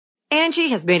Angie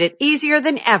has made it easier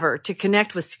than ever to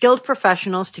connect with skilled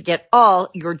professionals to get all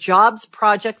your jobs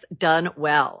projects done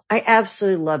well. I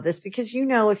absolutely love this because,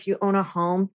 if you own a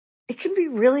home, it can be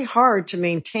really hard to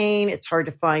maintain. It's hard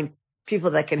to find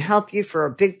people that can help you for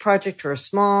a big project or a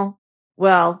small.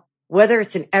 Well, whether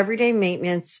it's in everyday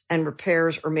maintenance and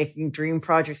repairs or making dream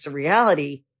projects a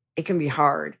reality, it can be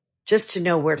hard just to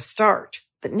know where to start.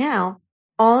 But now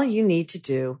all you need to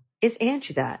do is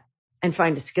Angie that and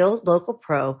find a skilled local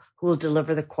pro who will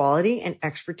deliver the quality and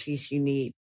expertise you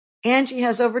need. Angie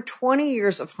has over 20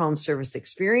 years of home service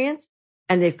experience,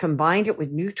 and they've combined it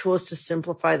with new tools to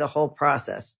simplify the whole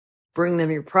process. Bring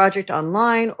them your project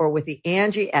online or with the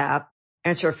Angie app,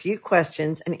 answer a few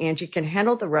questions, and Angie can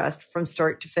handle the rest from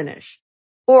start to finish.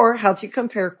 Or help you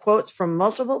compare quotes from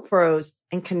multiple pros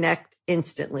and connect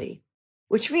instantly,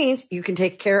 which means you can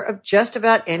take care of just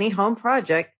about any home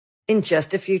project in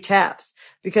just a few taps.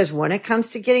 Because when it comes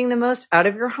to getting the most out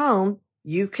of your home,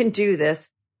 you can do this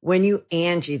when you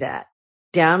Angie that.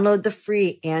 Download the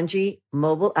free Angie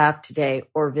mobile app today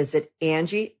or visit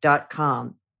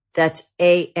Angie.com. That's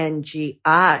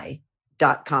ANGI.com.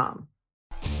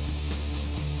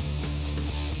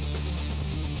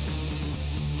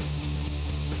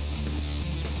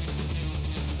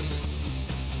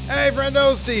 Hey,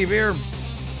 friendo, Steve here.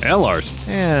 And Lars.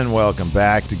 And welcome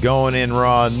back to Going In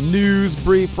Raw News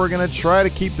Brief. We're going to try to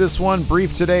keep this one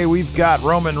brief today. We've got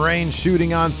Roman Reigns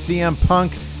shooting on CM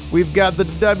Punk. We've got the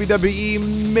WWE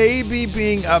maybe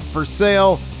being up for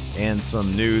sale. And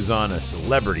some news on a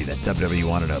celebrity that WWE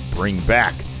wanted to bring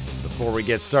back. Before we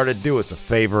get started, do us a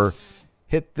favor.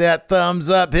 Hit that thumbs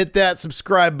up. Hit that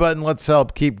subscribe button. Let's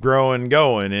help keep growing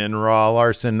Going In Raw.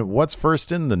 Larson, what's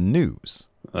first in the news?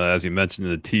 As you mentioned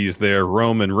in the tease there,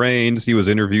 Roman Reigns, he was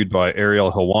interviewed by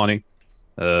Ariel Helwani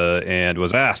and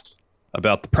was asked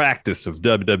about the practice of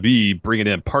WWE bringing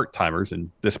in part-timers, in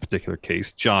this particular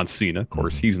case, John Cena. Of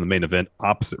course, he's in the main event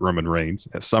opposite Roman Reigns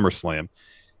at SummerSlam.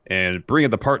 And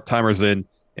bringing the part-timers in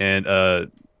and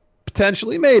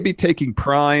potentially maybe taking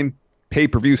prime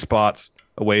pay-per-view spots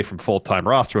away from full-time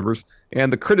roster members,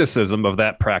 and the criticism of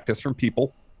that practice from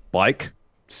people like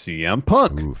CM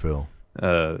Punk. Ooh, Phil.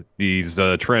 These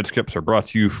transcripts are brought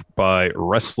to you by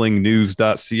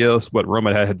WrestlingNews.co. What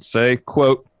Roman had to say,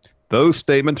 quote, "Those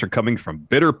statements are coming from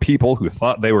bitter people who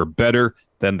thought they were better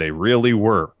than they really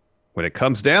were. When it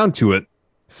comes down to it,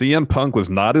 CM Punk was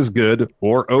not as good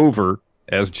or over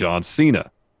as John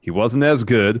Cena. He wasn't as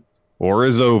good or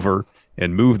as over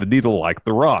and moved the needle like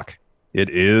The Rock. It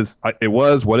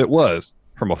was what it was.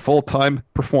 From a full-time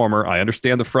performer, I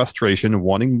understand the frustration and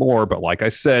wanting more, but like I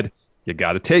said, you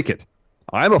got to take it.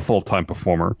 I'm a full-time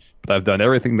performer, but I've done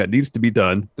everything that needs to be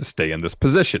done to stay in this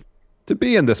position, to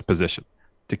be in this position,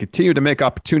 to continue to make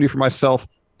opportunity for myself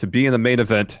to be in the main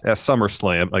event at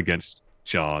SummerSlam against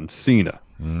John Cena."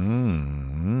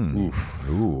 Oof.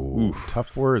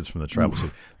 Tough words from the tribal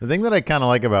chief. The thing that I kind of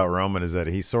like about Roman is that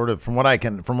he sort of, from what I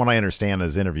understand in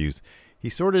his interviews, he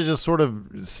sort of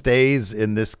stays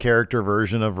in this character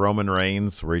version of Roman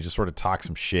Reigns where he just sort of talks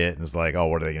some shit and is like, oh,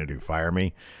 what are they going to do? Fire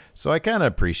me? So I kind of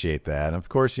appreciate that. And of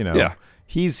course,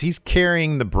 he's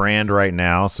carrying the brand right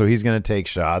now, so he's going to take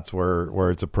shots where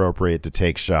it's appropriate to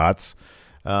take shots.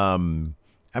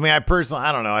 I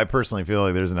personally feel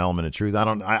like there's an element of truth.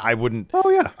 I wouldn't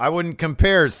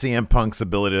compare CM Punk's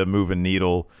ability to move a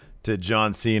needle to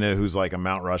John Cena, who's like a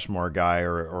Mount Rushmore guy,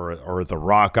 or The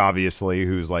Rock, obviously,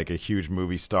 who's like a huge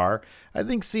movie star. I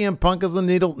think CM Punk is a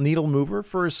needle mover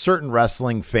for a certain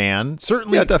wrestling fan.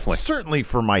 Certainly, yeah, definitely. Certainly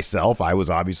for myself. I was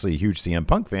obviously a huge CM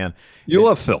Punk fan. You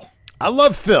love Phil. I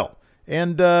love Phil.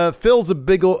 And Phil's a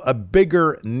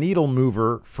bigger needle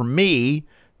mover for me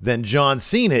than John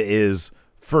Cena is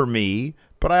for me.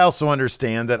 But I also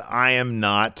understand that I am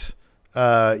not,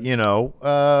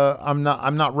 I'm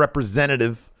not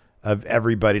representative of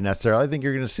everybody necessarily. I think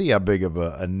you're going to see how big of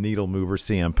a needle mover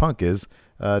CM Punk is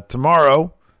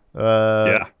tomorrow.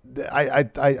 I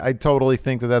totally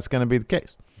think that that's going to be the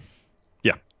case.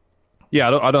 Yeah.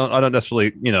 I don't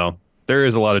necessarily. There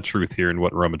is a lot of truth here in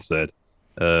what Roman said.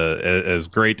 As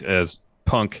great as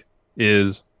Punk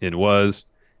is and was,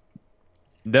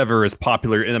 never as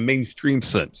popular in a mainstream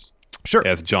sense, sure,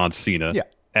 as John Cena,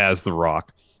 as The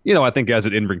Rock. I think as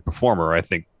an in-ring performer, I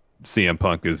think CM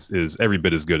Punk is every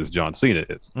bit as good as John Cena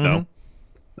is.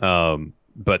 Mm-hmm.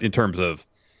 But in terms of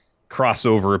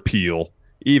crossover appeal,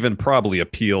 even probably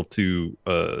appeal to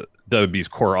WWE's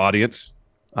core audience,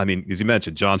 I mean, as you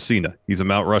mentioned, John Cena, he's a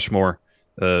Mount Rushmore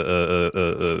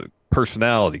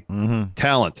personality,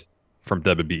 talent from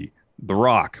WWE. The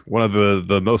Rock, one of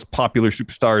the most popular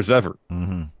superstars ever.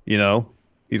 Mm-hmm.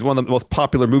 He's one of the most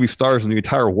popular movie stars in the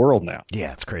entire world now.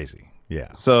 Yeah, it's crazy.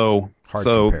 Yeah. So Hard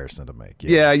comparison to make.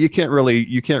 Yeah, you can't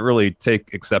really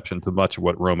take exception to much of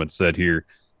what Roman said here,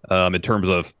 in terms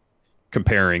of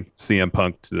comparing CM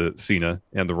Punk to Cena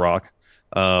and The Rock.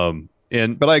 But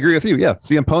I agree with you. Yeah,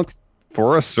 CM Punk,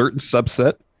 for a certain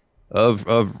subset of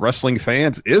wrestling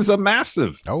fans, is a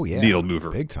massive needle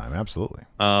mover, big time, absolutely.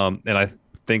 And I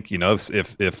think,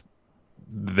 if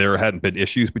there hadn't been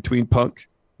issues between Punk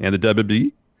and the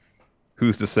WWE,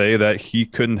 who's to say that he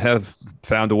couldn't have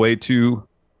found a way to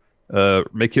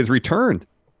make his return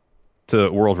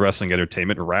to World Wrestling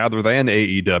Entertainment rather than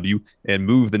AEW and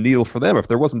move the needle for them? If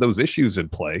there wasn't those issues in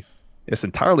play, it's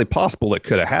entirely possible it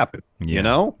could have happened.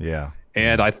 Yeah.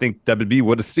 And I think WWE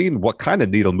would have seen what kind of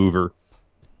needle mover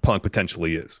Punk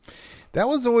potentially is. That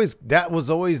was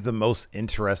always the most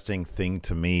interesting thing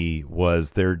to me.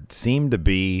 Was there seemed to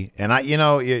be, and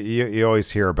you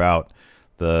always hear about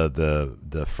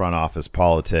the front office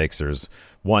politics. There's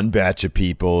one batch of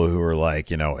people who are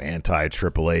like, anti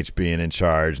Triple H being in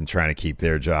charge and trying to keep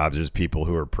their jobs. There's people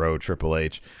who are pro Triple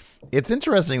H. It's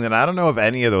interesting that I don't know if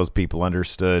any of those people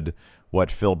understood what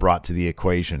Phil brought to the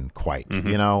equation quite.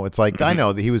 Mm-hmm. It's like, I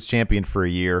know that he was champion for a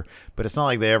year, but it's not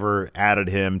like they ever added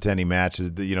him to any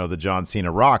matches. The John Cena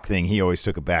Rock thing, he always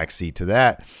took a backseat to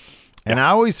that. And I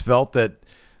always felt that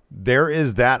there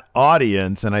is that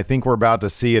audience, and I think we're about to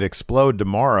see it explode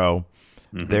tomorrow.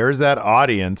 Mm-hmm. There's that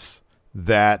audience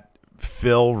that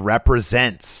Phil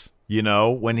represents,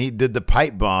 when he did the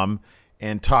pipe bomb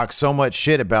and talked so much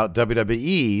shit about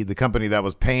WWE, the company that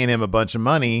was paying him a bunch of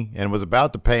money and was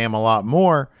about to pay him a lot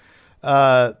more.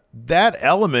 That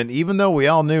element, even though we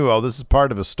all knew, this is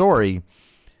part of a story,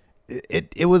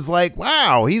 it was like,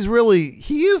 wow, he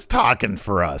is talking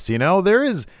for us.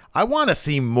 I want to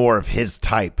see more of his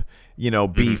type,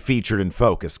 be featured in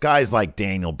focus. Guys like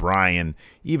Daniel Bryan,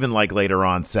 even like later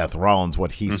on Seth Rollins,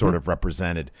 what he sort of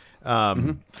represented.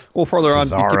 Well, further Cesaro,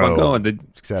 on, you keep on going to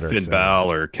et Finn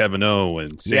Balor, Kevin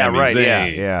Owens, Sami right,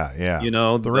 Zayn. Yeah.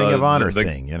 The Ring of Honor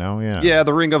thing, Yeah. Yeah,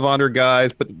 the Ring of Honor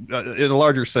guys, but in a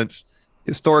larger sense,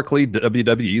 historically,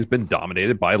 WWE has been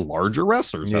dominated by larger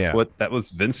wrestlers. That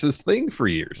was Vince's thing for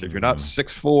years. If you're not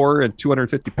 6'4" and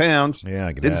 250 pounds,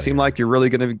 it didn't seem like you're really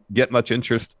going to get much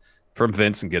interest from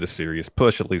Vince and get a serious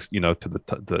push, at least, to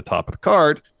the top of the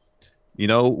card.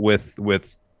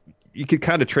 With you could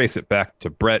kind of trace it back to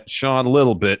Brett, Shawn a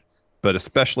little bit, but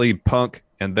especially Punk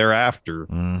and thereafter,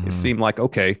 it seemed like,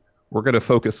 okay, we're going to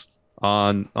focus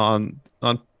on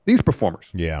these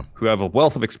performers, who have a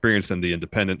wealth of experience in the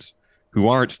independents, who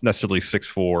aren't necessarily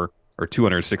 6'4" or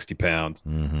 260 pounds,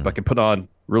 but can put on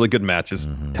really good matches,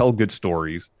 tell good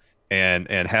stories,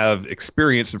 and have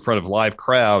experience in front of live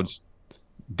crowds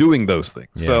doing those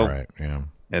things.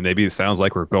 And maybe it sounds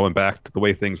like we're going back to the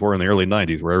way things were in the early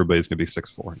 90s, where everybody's going to be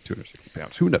 6'4" and 260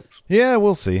 pounds. Who knows? Yeah,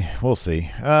 we'll see.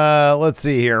 Let's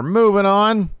see here. Moving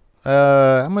on.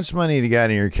 How much money do you got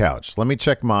in your couch? Let me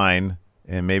check mine,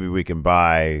 and maybe we can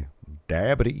buy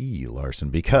WWE,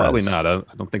 Larson, because... Probably not. I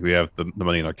don't think we have the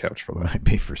money in our couch for that. Might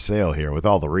be for sale here. With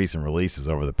all the recent releases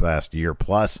over the past year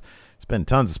plus, there's been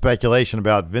tons of speculation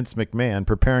about Vince McMahon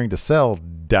preparing to sell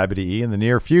WWE in the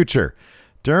near future.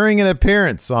 During an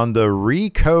appearance on the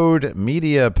Recode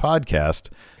Media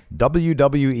podcast,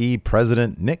 WWE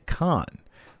President Nick Khan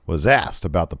was asked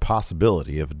about the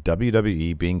possibility of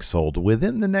WWE being sold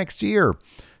within the next year,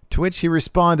 to which he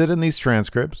responded, and these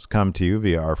transcripts come to you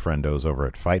via our friendos over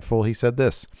at Fightful. He said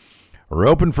this: "We're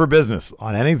open for business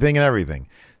on anything and everything."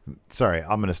 Sorry,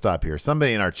 I'm going to stop here.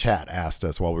 Somebody in our chat asked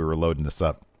us while we were loading this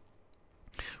up,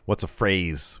 what's a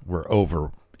phrase we're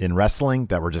over in wrestling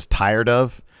that we're just tired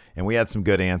of? And we had some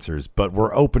good answers, but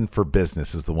 "we're open for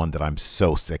business" is the one that I'm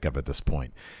so sick of at this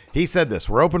point. He said this: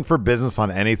 "We're open for business on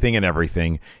anything and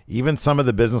everything. Even some of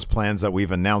the business plans that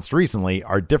we've announced recently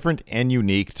are different and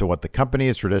unique to what the company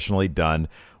has traditionally done.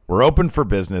 We're open for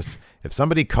business. If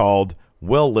somebody called,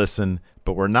 we'll listen,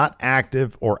 but we're not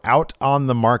active or out on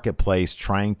the marketplace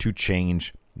trying to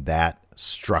change that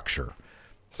structure."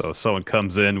 So if someone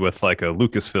comes in with like a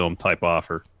Lucasfilm type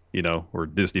offer, where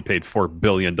Disney paid $4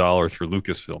 billion for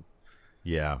Lucasfilm.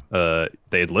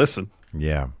 They'd listen.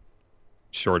 Yeah.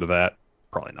 Short of that,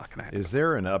 probably not going to happen. Is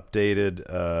there an updated,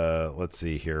 let's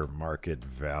see here, market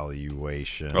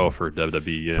valuation? Oh, for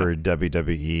WWE, yeah. For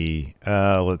WWE.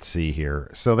 Let's see here.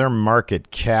 So their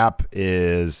market cap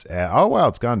is,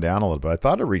 it's gone down a little bit. I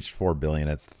thought it reached $4 billion.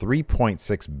 It's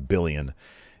 $3.6 billion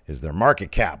is their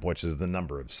market cap, which is the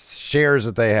number of shares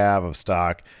that they have of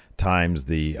stock times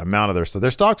the amount of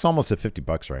their stock's almost at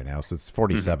 $50 right now, so it's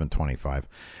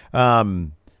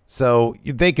 47.25. So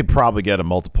they could probably get a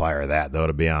multiplier of that, though.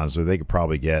 To be honest with you, they could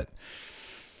probably get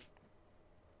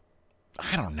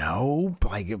I don't know.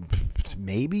 Like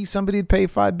maybe somebody'd pay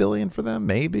 $5 billion for them.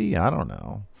 Maybe, I don't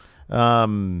know.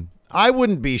 I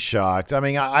wouldn't be shocked. I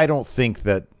mean, I don't think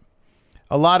that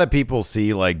a lot of people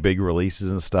see like big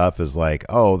releases and stuff as like,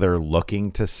 oh, they're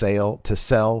looking to sell.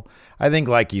 I think,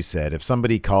 like you said, if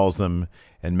somebody calls them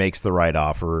and makes the right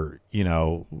offer, you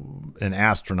know, an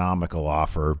astronomical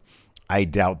offer, I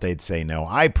doubt they'd say no.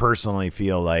 I personally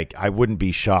feel like I wouldn't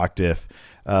be shocked if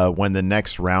when the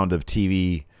next round of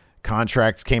TV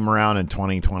contracts came around in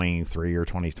 2023 or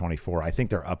 2024, I think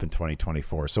they're up in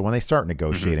 2024. So when they start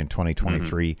negotiating in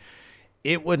 2023,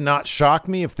 it would not shock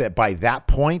me if that by that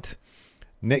point,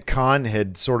 Nick Khan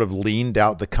had sort of leaned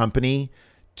out the company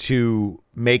to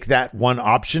make that one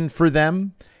option for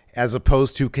them, as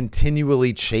opposed to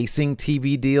continually chasing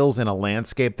TV deals in a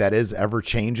landscape that is ever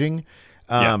changing.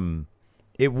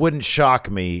 It wouldn't shock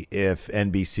me if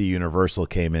NBC Universal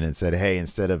came in and said, hey,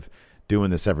 instead of doing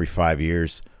this every 5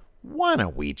 years, why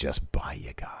don't we just buy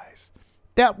you guys?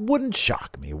 That wouldn't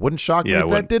shock me. It wouldn't shock me if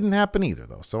that didn't happen either,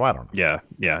 though. So I don't know.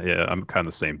 Yeah. I'm kind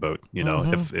of the same boat. You know,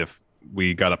 if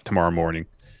we got up tomorrow morning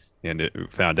and it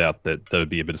found out that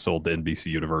WB had been sold to NBC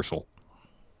Universal,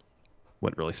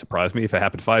 wouldn't really surprise me. If it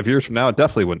happened 5 years from now, it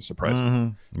definitely wouldn't surprise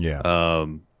me. Yeah.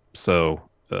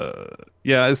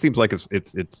 It seems like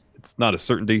it's not a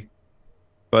certainty,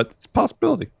 but it's a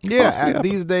possibility.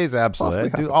 These days,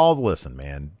 absolutely. Listen,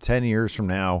 man, 10 years from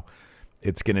now,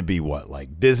 it's going to be what?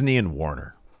 Like Disney and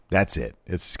Warner. That's it.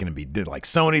 It's going to be like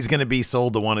Sony's going to be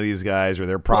sold to one of these guys, or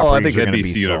their properties are going to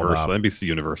be sold off. NBC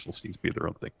Universal seems to be their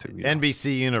own thing too.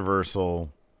 NBC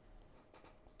Universal,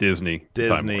 Disney.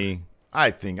 I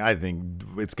think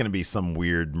it's going to be some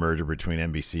weird merger between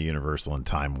NBC Universal and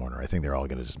Time Warner. I think they're all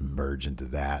going to just merge into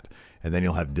that, and then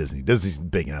you'll have Disney. Disney's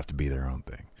big enough to be their own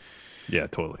thing. Yeah,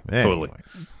 totally.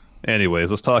 Anyways,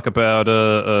 let's talk about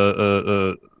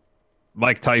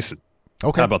Mike Tyson.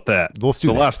 Okay, how about that? Let's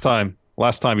do that.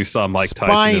 Last time you saw Mike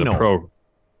Tyson in a pro.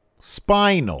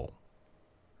 Spinal.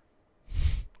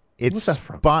 What's that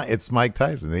from? It's Mike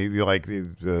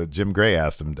Tyson. Jim Gray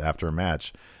asked him after a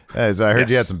match. As I heard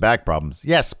you had some back problems.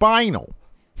 Yeah, spinal.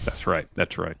 That's right.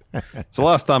 So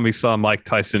last time we saw Mike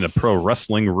Tyson in a pro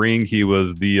wrestling ring, he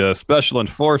was the special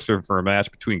enforcer for a match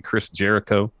between Chris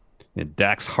Jericho and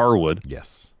Dax Harwood.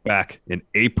 Yes. Back in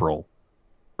April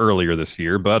earlier this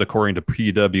year. But according to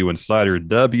PW Insider,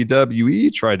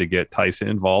 WWE tried to get Tyson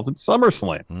involved in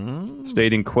SummerSlam,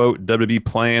 stating, quote, WWE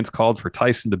plans called for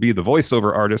Tyson to be the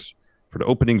voiceover artist for the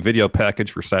opening video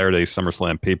package for Saturday's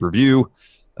SummerSlam pay-per-view.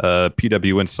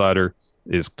 PW Insider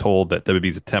is told that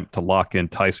WWE's attempt to lock in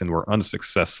Tyson were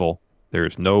unsuccessful. There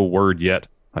is no word yet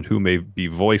on who may be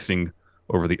voicing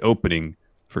over the opening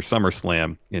for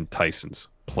SummerSlam in Tyson's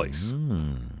place. Who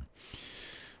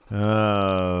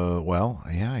are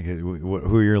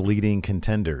your leading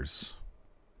contenders?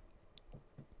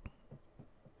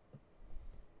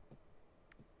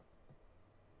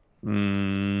 I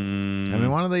mean,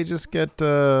 why don't they just get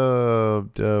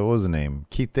what was the name?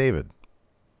 Keith David.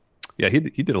 Yeah, he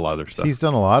did a lot of their stuff. He's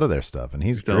done a lot of their stuff, and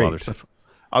he's great. Done a lot of their stuff.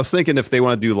 I was thinking if they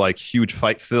want to do like huge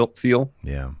fight feel,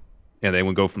 yeah, and they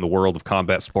would go from the world of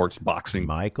combat sports, boxing.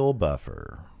 Michael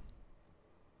Buffer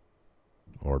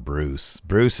or Bruce.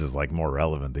 Bruce is like more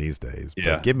relevant these days.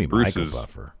 But give me Bruce Michael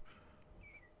Buffer.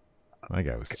 My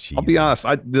guy was cheesy. I'll be honest.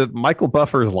 The Michael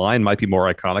Buffer's line might be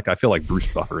more iconic. I feel like Bruce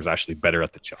Buffer is actually better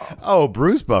at the job. Oh,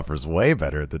 Bruce Buffer's way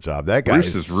better at the job. That guy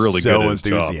is really so good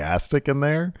enthusiastic in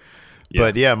there. Yeah.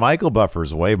 But yeah, Michael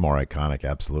Buffer's way more iconic.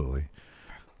 Absolutely,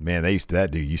 man.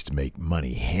 That dude used to make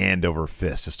money hand over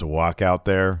fist just to walk out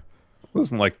there. It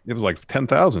was like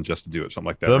 10,000 just to do it, something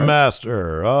like that. The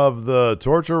master of the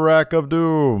torture rack of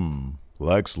doom,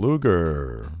 Lex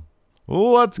Luger.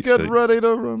 Let's get ready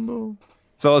to rumble.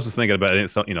 So I was just thinking about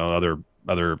it.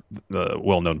 Other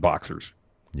well-known boxers.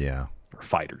 Yeah, or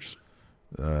fighters.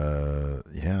 I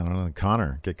don't know.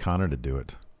 Connor, get Connor to do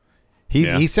it.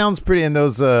 He sounds pretty in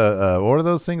those. What are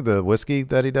those things? The whiskey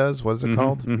that he does. What is it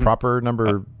called? Mm-hmm. Proper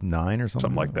number 9 or something.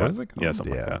 Something like that. What is it called? Yeah,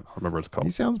 something like that. I remember what it's called. He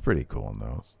sounds pretty cool in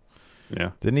those.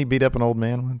 Yeah. Didn't he beat up an old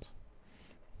man once?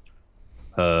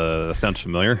 That sounds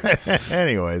familiar.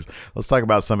 Anyways, let's talk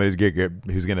about somebody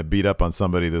who's going to beat up on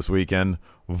somebody this weekend.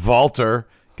 Walter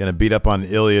going to beat up on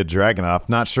Ilya Dragunov.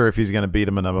 Not sure if he's going to beat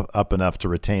him up enough to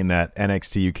retain that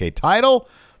NXT UK title,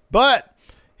 but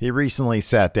he recently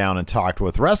sat down and talked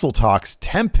with Wrestle Talk's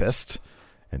Tempest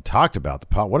and talked about the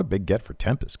pot. What a big get for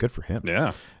Tempest. Good for him.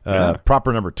 Yeah.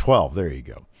 Proper number 12. There you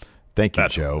go. Thank you,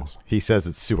 Joe. He says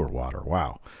it's sewer water.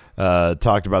 Wow.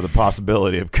 Talked about the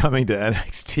possibility of coming to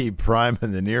NXT Prime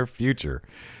in the near future.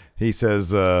 He says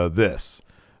this.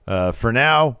 For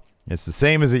now, it's the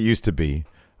same as it used to be.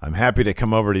 I'm happy to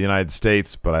come over to the United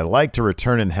States, but I like to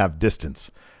return and have distance.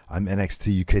 I'm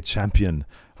NXT UK champion.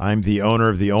 I'm the owner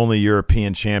of the only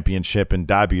European championship in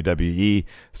WWE,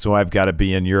 so I've got to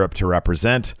be in Europe to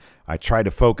represent. I try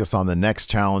to focus on the next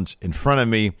challenge in front of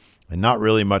me and not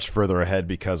really much further ahead,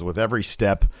 because with every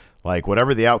step, like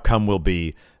whatever the outcome will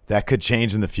be, that could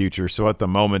change in the future. So at the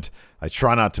moment, I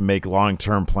try not to make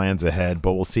long-term plans ahead,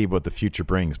 but we'll see what the future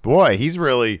brings. Boy, he's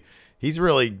really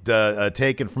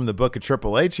taken from the book of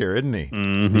Triple H here, isn't he?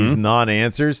 Mm-hmm. These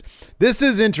non-answers. This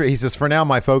is interesting. He says, for now,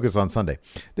 my focus on Sunday.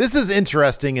 This is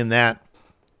interesting in that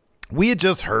we had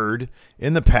just heard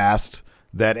in the past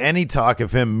that any talk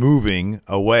of him moving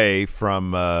away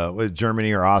from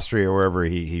Germany or Austria or wherever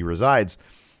he resides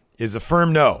is a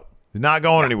firm no. Not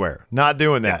going anywhere. Not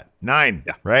doing that. 9,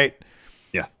 right?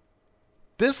 Yeah.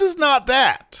 This is not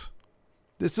that.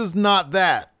 This is not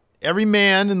that. Every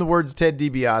man, in the words of Ted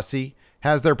DiBiase,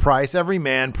 has their price. Every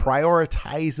man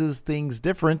prioritizes things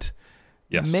different.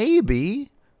 Yes. Maybe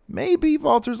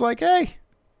Walter's like, hey,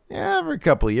 every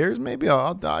couple of years, maybe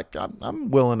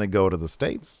I'm willing to go to the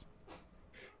States.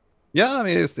 Yeah, I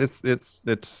mean, it's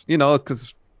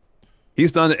because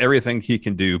he's done everything he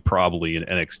can do probably in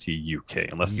NXT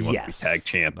UK, unless he wants to be tag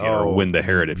champion or win the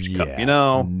Heritage Cup,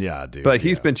 Yeah, dude. But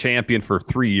he's been champion for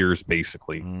 3 years,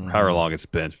 basically, however long it's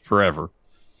been, forever.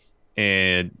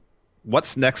 And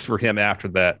what's next for him after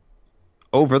that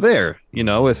over there?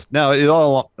 If now it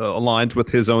all aligns with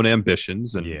his own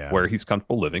ambitions and where he's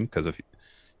comfortable living, because if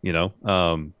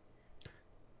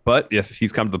but if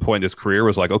he's come to the point in his career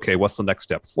was like, okay, what's the next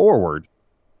step forward?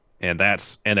 And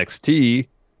that's NXT,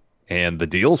 and the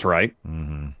deal's right.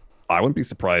 I wouldn't be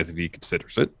surprised if he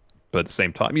considers it. But at the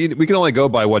same time, we can only go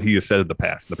by what he has said in the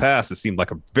past. In the past, it seemed like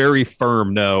a very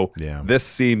firm no. Yeah. This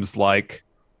seems like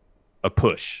a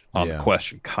push on the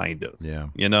question, kind of. Yeah.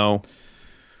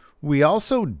 We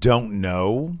also don't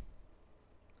know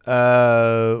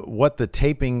what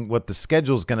the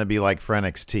schedule is going to be like for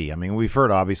NXT. I mean, we've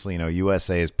heard, obviously,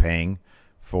 USA is paying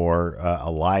for a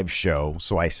live show,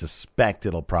 so I suspect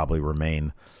it'll probably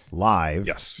remain live.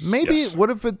 Yes. Maybe. Yes. What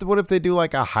if they do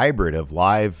like a hybrid of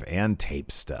live and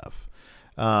tape stuff?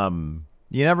 You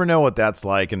never know what that's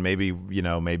like, and maybe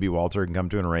Walter can come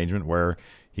to an arrangement where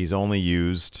he's only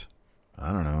used,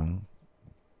 I don't know,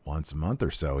 once a month or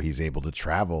so. He's able to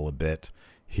travel a bit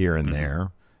here and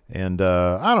there. And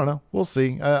I don't know. We'll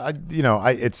see.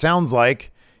 It sounds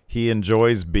like he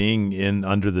enjoys being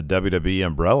under the WWE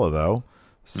umbrella, though.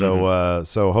 So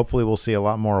so hopefully we'll see a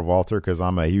lot more of Walter, because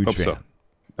I'm a huge fan. So.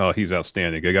 Oh, he's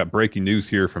outstanding. I got breaking news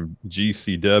here from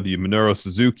GCW. Minoru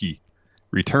Suzuki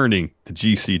returning to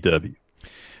GCW.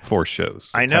 4 shows.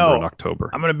 I know. In October.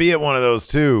 I'm going to be at one of those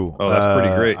too. Oh, that's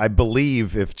pretty great. I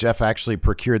believe if Jeff actually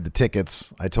procured the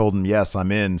tickets, I told him, yes,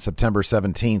 I'm in September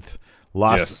 17th.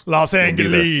 Los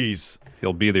Angeles.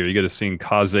 He'll be there. You get to sing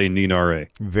Kaze Ninare.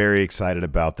 Very excited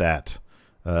about that.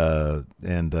 So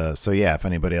yeah, if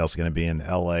anybody else is going to be in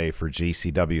LA for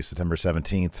GCW September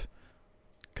 17th,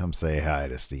 come say hi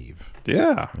to Steve.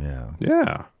 Yeah.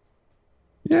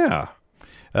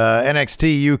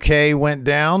 NXT UK went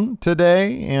down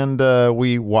today, and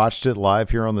we watched it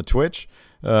live here on the Twitch.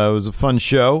 It was a fun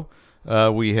show.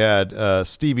 We had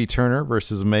Stevie Turner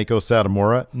versus Meiko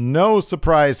Satomura. No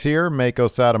surprise here. Meiko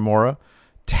Satomura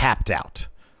tapped out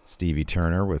Stevie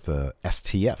Turner with a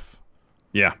STF.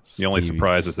 Yeah. The only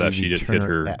surprise is that she didn't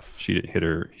hit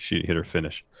her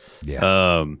finish.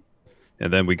 Yeah.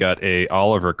 And then we got a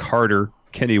Oliver Carter,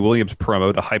 Kenny Williams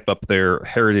promo to hype up their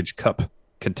Heritage Cup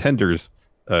Contenders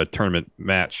tournament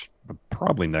match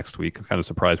probably next week. I'm kind of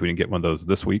surprised we didn't get one of those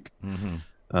this week.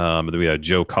 And then we had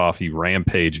Joe Coffey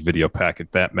Rampage video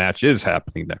packet. That match is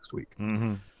happening next week.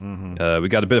 We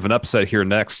got a bit of an upset here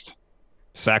next.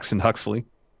 Saxon Huxley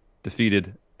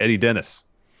defeated Eddie Dennis.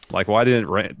 Like, why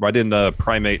didn't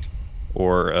Primate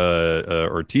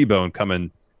or T-Bone come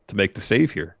in to make the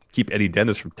save here? Keep Eddie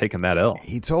Dennis from taking that L.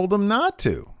 He told him not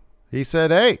to. He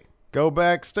said, hey, go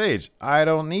backstage. I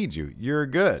don't need you. You're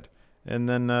good. And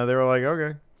then they were like,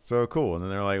 okay, so cool. And then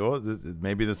they're like, well,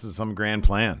 maybe this is some grand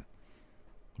plan.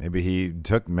 Maybe he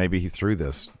threw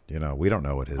this. We don't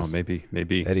know what his. Oh,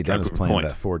 maybe Eddie Dennis playing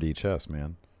that 4D chess,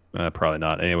 man. Probably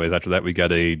not. Anyways, after that, we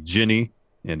got a Ginny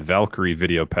and Valkyrie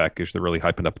video package. They're really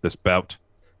hyping up this bout.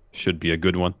 Should be a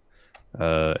good one.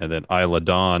 And then Isla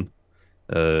Dawn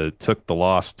took the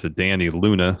loss to Danny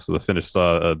Luna. So the finish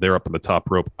saw they're up on the top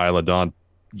rope. Isla Dawn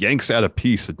yanks out a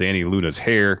piece of Danny Luna's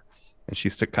hair, and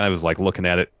she's kind of was like looking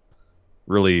at it,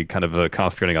 really kind of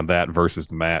concentrating on that versus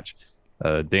the match.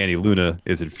 Danny Luna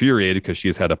is infuriated because she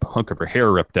has had a hunk of her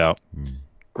hair ripped out,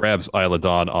 grabs Isla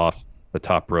Dawn off the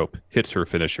top rope, hits her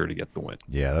finisher to get the win.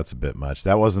 Yeah, that's a bit much.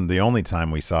 That wasn't the only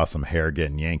time we saw some hair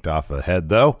getting yanked off a head,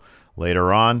 though.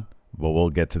 Later on, but we'll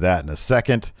get to that in a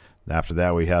second. After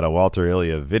that, we had a Walter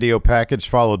Ilya video package,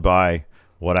 followed by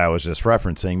what I was just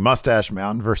referencing, Mustache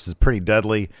Mountain versus Pretty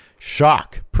Deadly.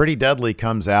 Shock. Pretty Deadly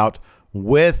comes out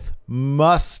with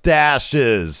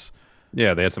mustaches.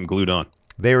 Yeah, they had some glued on.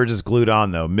 They were just glued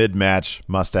on, though. Mid-match,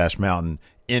 Mustache Mountain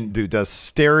does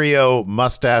stereo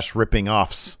mustache ripping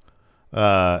offs.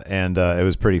 And it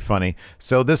was pretty funny.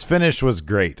 So this finish was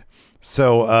great.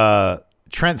 So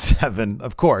Trent Seven,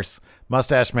 of course,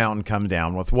 Mustache Mountain come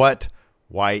down with what?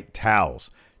 White towels.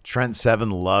 Trent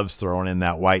Seven loves throwing in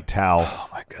that white towel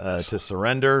to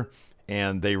surrender,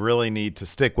 and they really need to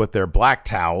stick with their black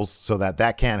towels so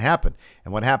that can't happen.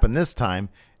 And what happened this time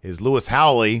is Lewis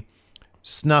Howley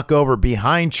snuck over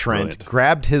behind Trent,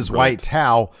 grabbed his white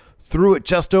towel, threw it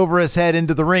just over his head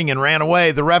into the ring, and ran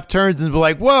away. The ref turns and was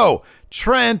like, whoa,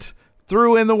 Trent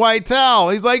threw in the white towel.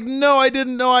 He's like, no, I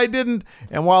didn't.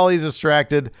 And while he's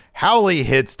distracted, Howley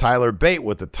hits Tyler Bate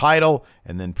with the title,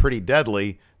 and then Pretty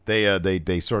Deadly,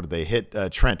 they hit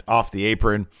Trent off the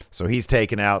apron, so he's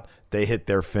taken out. They hit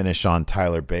their finish on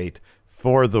Tyler Bate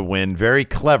for the win. Very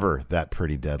clever, that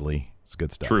Pretty Deadly. It's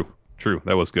good stuff. True.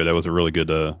 That was good. That was a really good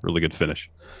finish.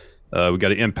 We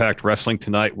got an Impact Wrestling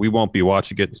tonight. We won't be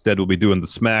watching it. Instead, we'll be doing the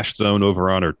Smash Zone over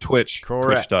on our Twitch.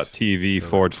 Correct.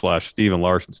 Twitch.tv/Steven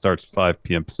Larson. Starts at 5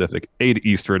 p.m. Pacific, 8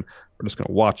 Eastern. We're just going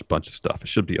to watch a bunch of stuff. It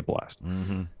should be a blast.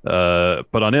 Mm-hmm.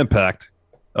 But on Impact,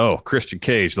 Christian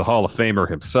Cage, the Hall of Famer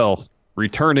himself,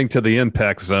 returning to the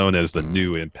Impact Zone as the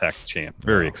new Impact champ.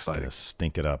 Very exciting.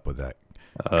 Stink it up with that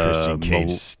Christian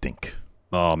Cage stink.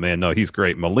 Oh, man, no, he's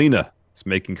great. Melina is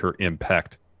making her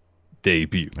Impact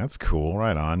debut. That's cool.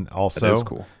 Right on. Also, that is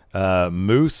cool.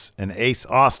 Moose and Ace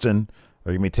Austin are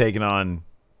going to be taking on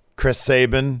Chris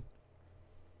Sabin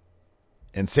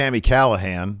and Sami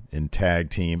Callihan in tag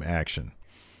team action.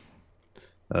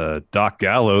 Doc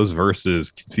Gallows versus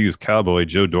Confused Cowboy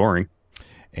Joe Doring.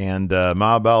 And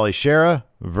Mahabali Shera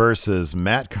versus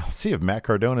Matt. Let's see if Matt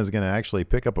Cardona is going to actually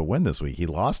pick up a win this week. He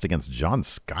lost against John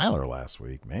Skyler last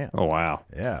week, man. Oh, wow.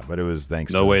 Yeah, but it was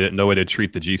thanks no way to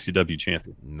treat the GCW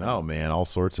champion. No, man, all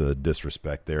sorts of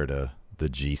disrespect there to the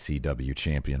GCW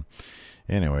champion.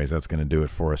 Anyways, that's going to do it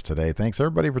for us today. Thanks,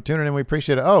 everybody, for tuning in. We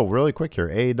appreciate it. Oh, really quick here,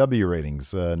 AEW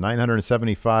ratings,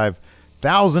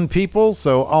 975,000 people,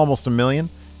 so almost a million.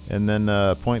 And then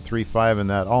 0.35 in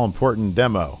that all-important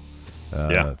demo.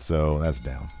 So that's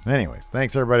down. Anyways,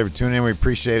 thanks everybody for tuning in. We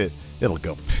appreciate it. It'll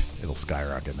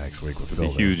skyrocket next week with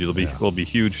Phil. It'll be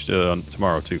huge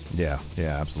tomorrow too. Yeah,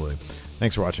 absolutely.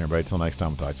 Thanks for watching, everybody. Till next time,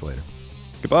 we'll talk to you later.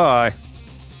 Goodbye.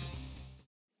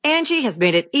 Angie has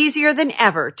made it easier than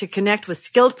ever to connect with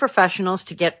skilled professionals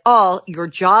to get all your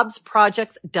jobs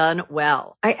projects done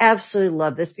well. I absolutely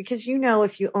love this because,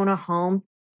 if you own a home,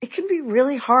 it can be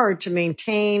really hard to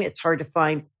maintain. It's hard to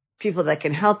find people that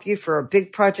can help you for a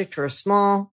big project or a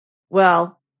small.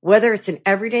 Well, whether it's in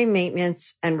everyday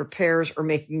maintenance and repairs or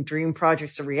making dream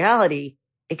projects a reality,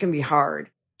 it can be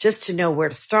hard just to know where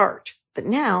to start. But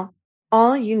now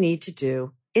all you need to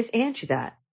do is Angie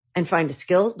that and find a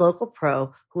skilled local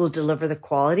pro who will deliver the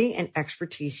quality and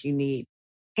expertise you need.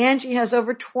 Angie has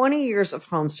over 20 years of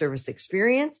home service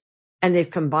experience, and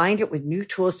they've combined it with new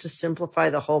tools to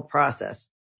simplify the whole process.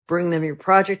 Bring them your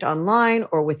project online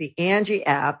or with the Angie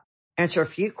app. Answer a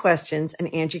few questions,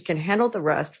 and Angie can handle the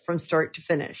rest from start to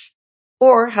finish.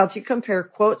 Or help you compare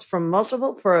quotes from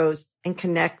multiple pros and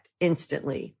connect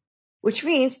instantly. Which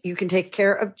means you can take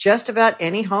care of just about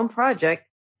any home project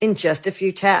in just a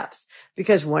few taps.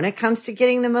 Because when it comes to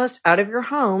getting the most out of your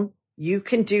home, you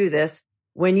can do this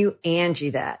when you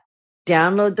Angie that.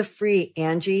 Download the free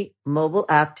Angie mobile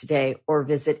app today or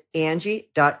visit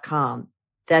Angie.com.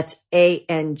 That's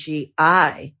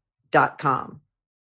ANGI.com.